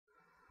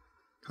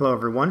Hello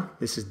everyone,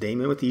 this is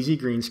Damon with Easy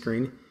Green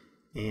Screen,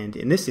 and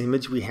in this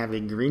image we have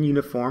a green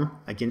uniform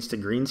against a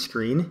green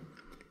screen,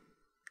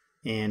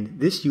 and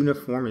this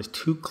uniform is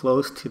too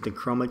close to the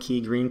chroma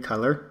key green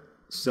color,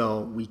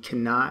 so we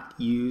cannot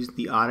use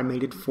the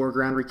automated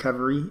foreground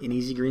recovery in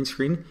Easy Green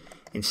Screen.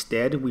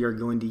 Instead, we are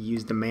going to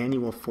use the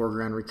manual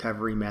foreground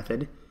recovery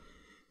method.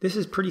 This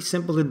is pretty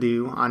simple to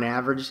do. On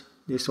average,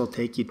 this will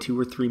take you 2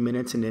 or 3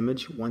 minutes an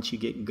image once you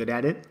get good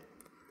at it.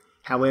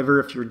 However,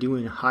 if you're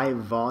doing a high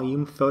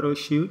volume photo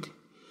shoot,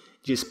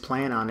 just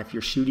plan on if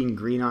you're shooting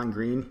green on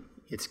green,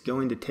 it's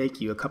going to take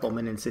you a couple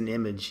minutes an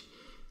image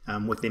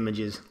with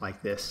images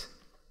like this.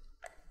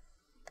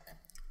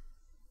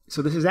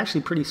 So this is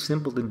actually pretty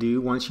simple to do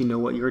once you know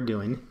what you're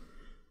doing.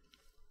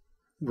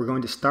 We're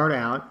going to start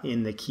out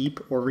in the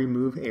Keep or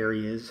Remove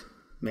Areas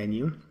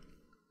menu.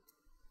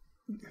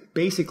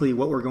 Basically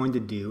what we're going to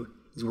do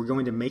is we're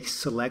going to make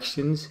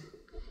selections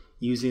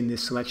using the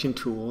selection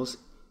tools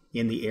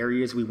in the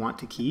areas we want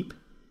to keep,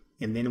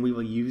 and then we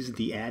will use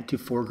the Add to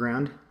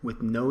Foreground with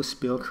no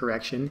spill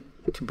correction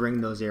to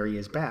bring those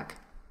areas back.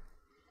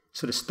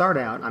 So to start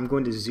out, I'm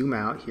going to zoom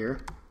out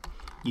here.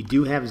 You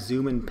do have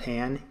zoom and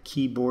pan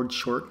keyboard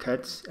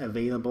shortcuts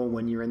available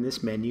when you're in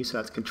this menu, so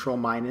that's Control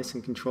minus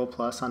and Control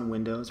plus on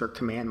Windows, or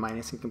Command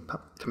minus and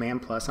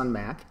Command plus on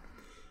Mac.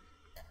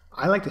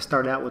 I like to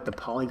start out with the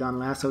polygon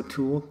lasso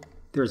tool.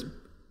 There's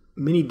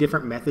many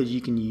different methods you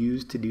can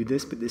use to do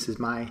this, but this is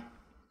my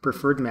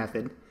preferred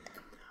method.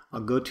 I'll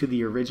go to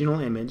the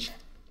original image,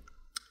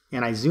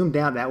 and I zoomed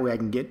out, that way I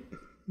can get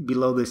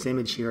below this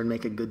image here and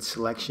make a good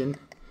selection.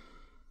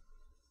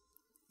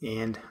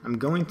 And I'm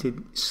going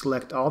to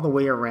select all the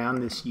way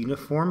around this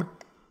uniform,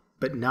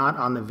 but not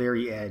on the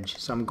very edge.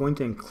 So I'm going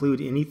to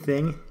include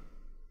anything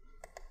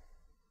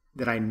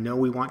that I know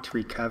we want to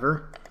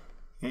recover,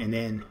 and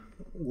then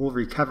we'll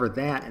recover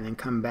that and then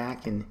come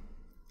back and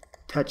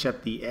touch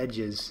up the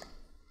edges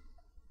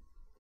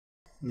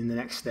in the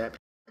next step.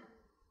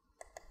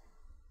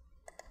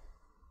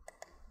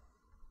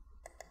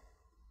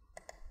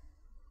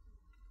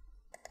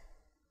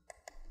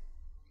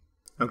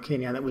 Okay,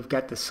 now that we've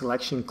got the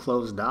selection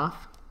closed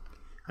off,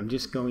 I'm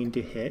just going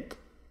to hit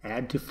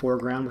Add to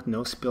Foreground with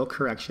no spill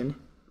correction.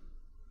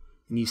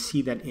 And you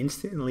see that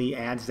instantly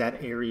adds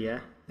that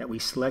area that we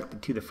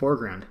selected to the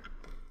foreground.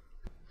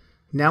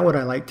 Now what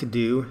I like to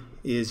do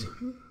is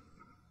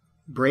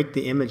break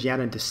the image out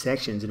into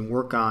sections and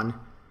work on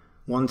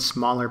one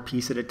smaller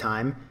piece at a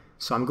time.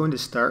 So I'm going to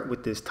start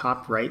with this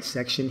top right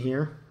section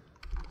here.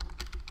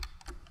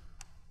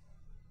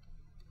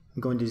 I'm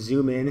going to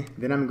zoom in,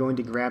 then I'm going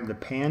to grab the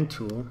pan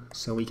tool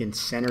so we can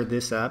center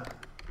this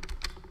up.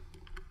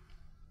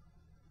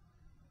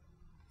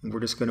 And we're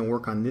just going to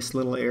work on this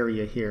little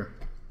area here.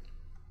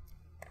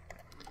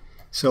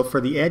 So for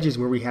the edges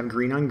where we have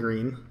green on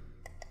green,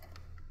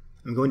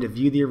 I'm going to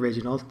view the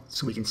original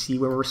so we can see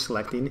where we're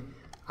selecting.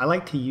 I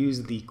like to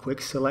use the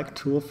quick select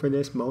tool for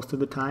this most of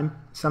the time,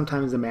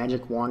 sometimes the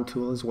magic wand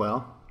tool as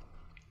well.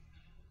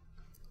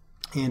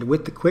 And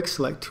with the quick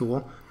select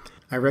tool,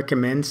 I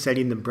recommend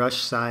setting the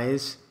brush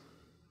size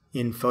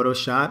in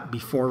Photoshop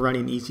before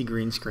running Easy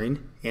Green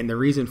Screen, and the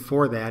reason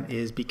for that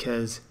is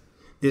because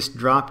this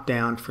drop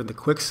down for the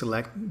quick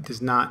select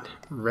does not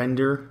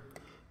render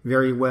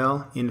very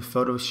well in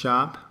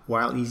Photoshop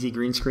while Easy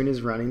Green Screen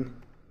is running.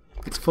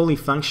 It's fully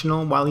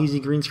functional while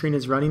Easy Green Screen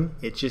is running,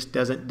 it just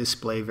doesn't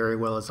display very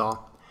well as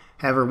all.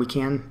 However, we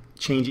can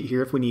change it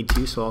here if we need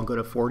to, so I'll go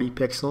to 40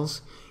 pixels,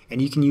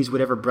 and you can use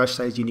whatever brush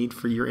size you need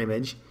for your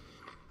image.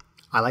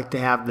 I like to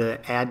have the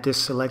Add to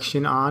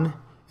Selection on,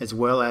 as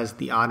well as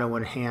the Auto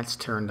Enhance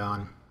turned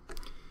on.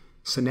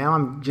 So now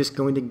I'm just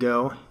going to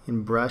go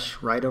and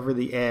brush right over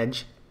the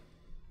edge,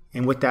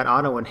 and with that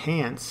Auto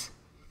Enhance,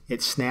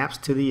 it snaps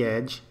to the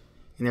edge,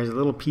 and there's a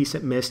little piece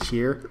that missed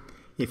here.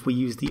 If we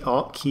use the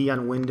Alt key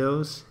on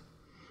Windows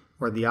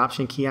or the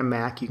Option key on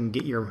Mac, you can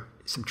get your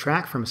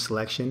Subtract from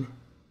selection,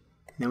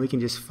 and then we can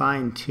just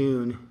fine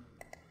tune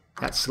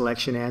that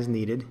selection as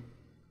needed.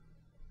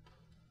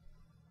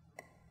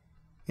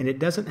 And it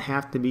doesn't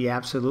have to be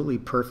absolutely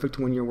perfect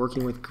when you're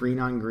working with green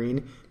on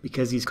green,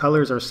 because these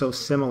colors are so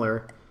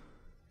similar,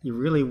 you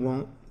really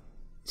won't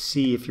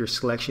see if your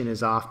selection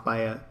is off by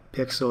a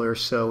pixel or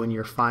so in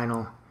your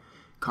final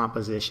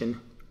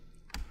composition.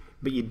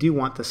 But you do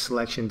want the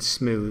selection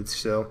smooth,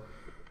 so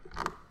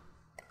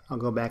I'll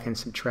go back and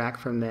subtract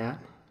from that,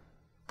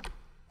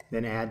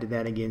 then add to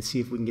that again, see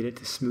if we can get it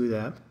to smooth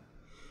up.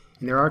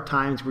 And there are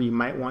times where you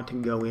might want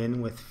to go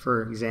in with,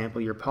 for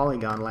example, your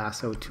polygon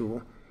lasso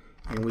tool,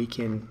 and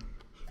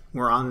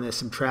we're on the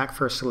subtract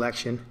for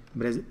selection,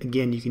 but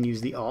again, you can use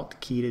the Alt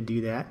key to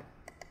do that.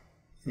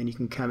 And then you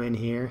can come in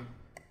here,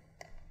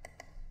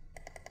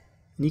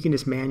 and you can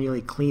just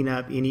manually clean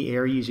up any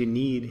areas you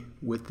need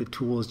with the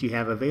tools you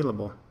have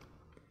available.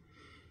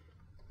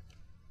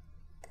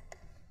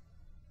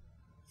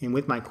 And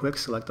with my quick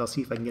select, I'll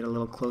see if I can get a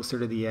little closer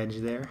to the edge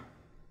there.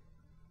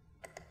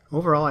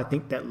 Overall, I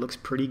think that looks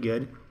pretty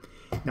good.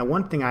 Now,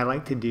 one thing I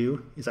like to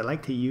do is I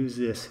like to use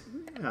this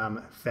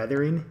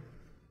feathering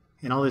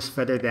And I'll just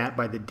feather that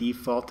by the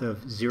default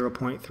of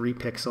 0.3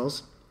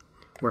 pixels.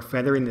 We're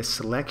feathering the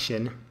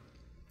selection,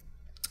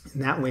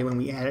 and that way when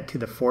we add it to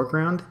the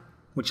foreground,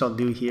 which I'll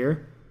do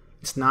here,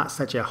 it's not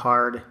such a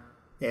hard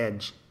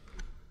edge.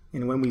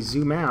 And when we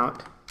zoom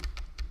out,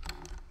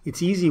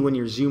 it's easy when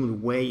you're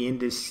zoomed way in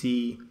to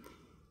see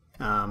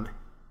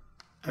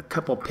a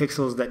couple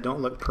pixels that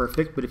don't look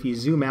perfect, but if you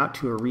zoom out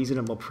to a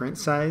reasonable print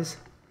size,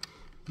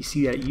 you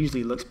see that it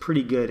usually looks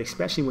pretty good,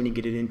 especially when you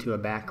get it into a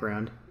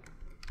background.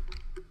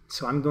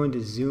 So I'm going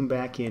to zoom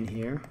back in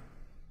here.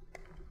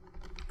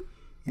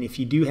 And if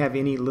you do have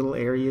any little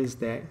areas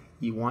that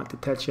you want to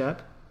touch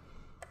up,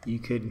 you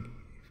could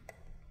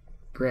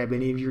grab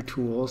any of your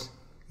tools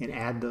and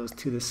add those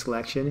to the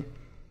selection.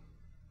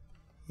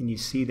 And you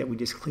see that we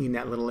just cleaned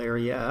that little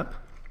area up.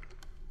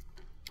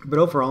 But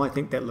overall, I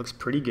think that looks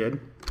pretty good.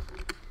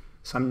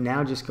 So I'm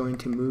now just going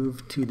to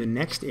move to the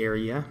next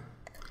area.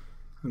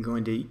 I'm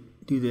going to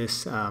do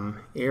this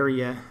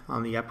area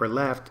on the upper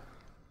left.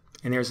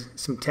 And there's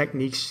some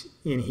techniques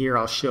in here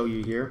I'll show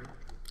you here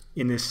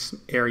in this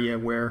area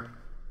where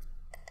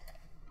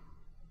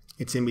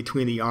it's in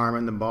between the arm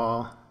and the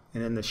ball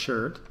and then the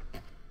shirt.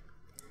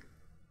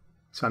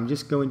 So I'm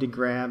just going to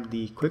grab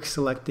the quick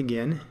select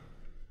again.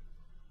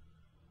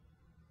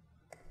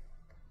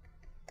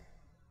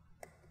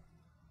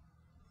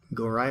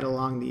 Go right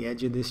along the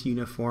edge of this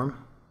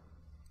uniform.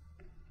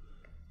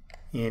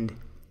 And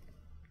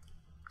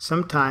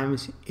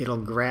sometimes it'll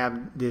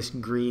grab this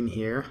green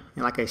here.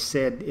 And like I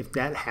said, if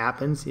that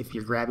happens, if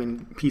you're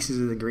grabbing pieces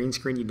of the green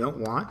screen you don't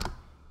want,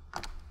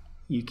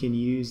 you can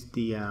use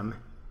the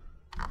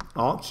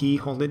Alt key,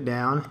 hold it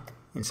down,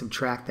 and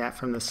subtract that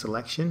from the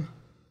selection.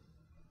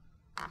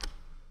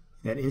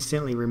 That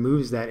instantly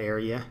removes that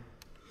area.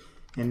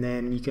 And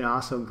then you can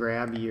also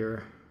grab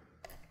your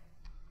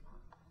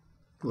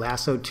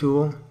lasso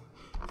tool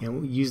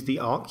and use the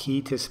Alt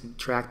key to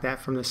subtract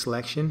that from the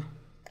selection.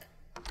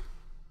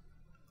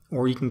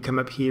 Or you can come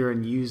up here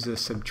and use the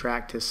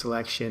subtract to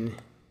selection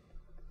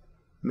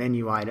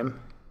menu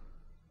item.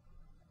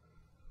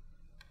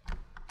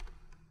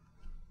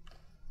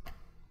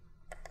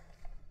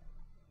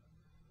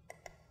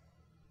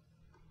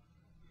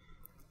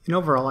 And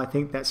overall, I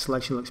think that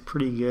selection looks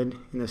pretty good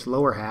in this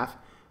lower half.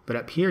 But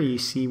up here you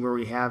see where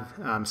we have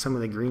some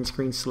of the green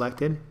screen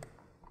selected.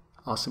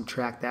 I'll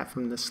subtract that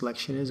from the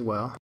selection as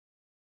well.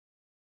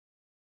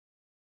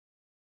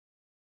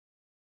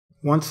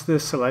 Once the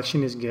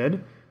selection is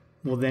good,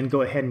 we'll then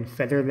go ahead and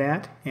feather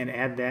that and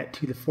add that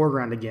to the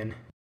foreground again.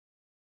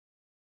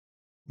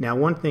 Now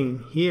one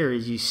thing here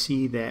is you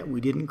see that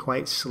we didn't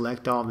quite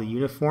select all the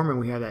uniform and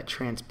we have that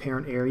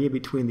transparent area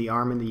between the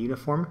arm and the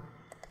uniform.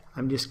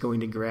 I'm just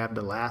going to grab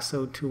the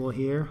lasso tool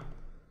here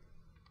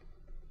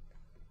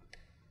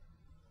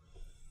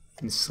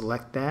and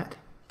select that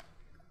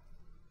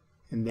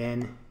and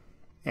then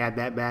add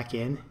that back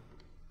in.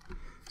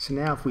 So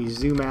now if we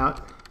zoom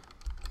out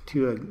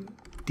to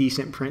a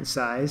decent print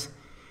size,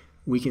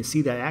 we can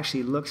see that it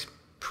actually looks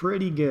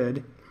pretty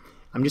good.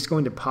 I'm just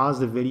going to pause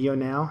the video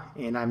now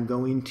and I'm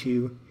going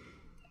to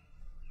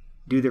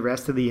do the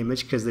rest of the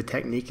image because the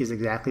technique is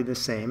exactly the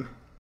same.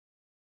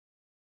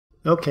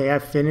 Okay,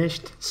 I've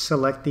finished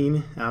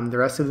selecting the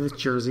rest of this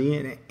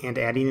jersey and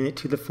adding it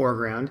to the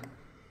foreground.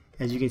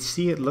 As you can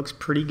see, it looks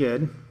pretty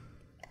good.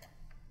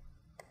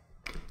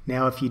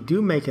 Now if you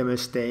do make a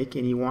mistake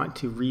and you want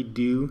to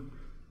redo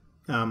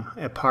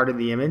a part of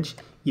the image,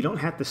 you don't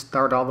have to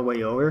start all the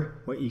way over.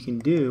 What you can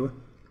do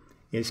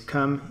is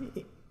come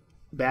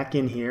back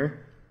in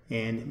here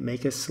and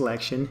make a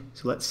selection.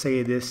 So let's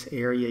say this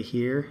area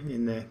here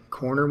in the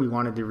corner we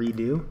wanted to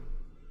redo.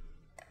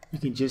 You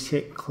can just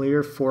hit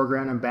clear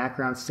foreground and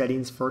background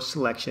settings for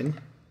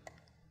selection.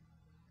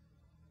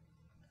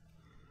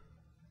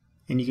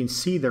 And you can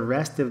see the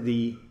rest of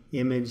the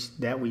image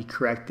that we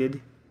corrected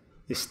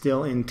is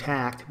still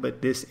intact,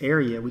 but this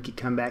area we could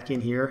come back in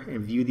here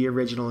and view the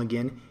original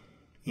again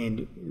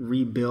and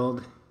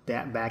rebuild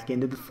that back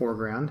into the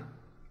foreground.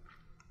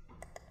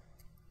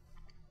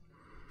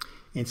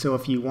 And so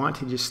if you want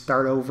to just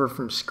start over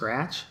from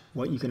scratch,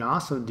 what you can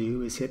also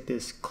do is hit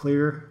this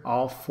clear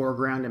all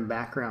foreground and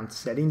background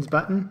settings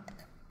button,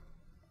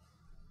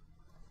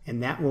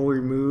 and that will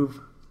remove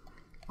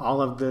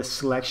all of the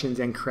selections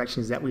and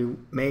corrections that we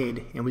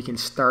made, and we can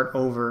start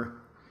over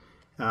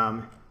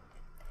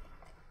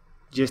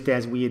just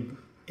as we had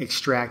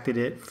extracted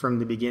it from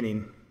the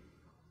beginning.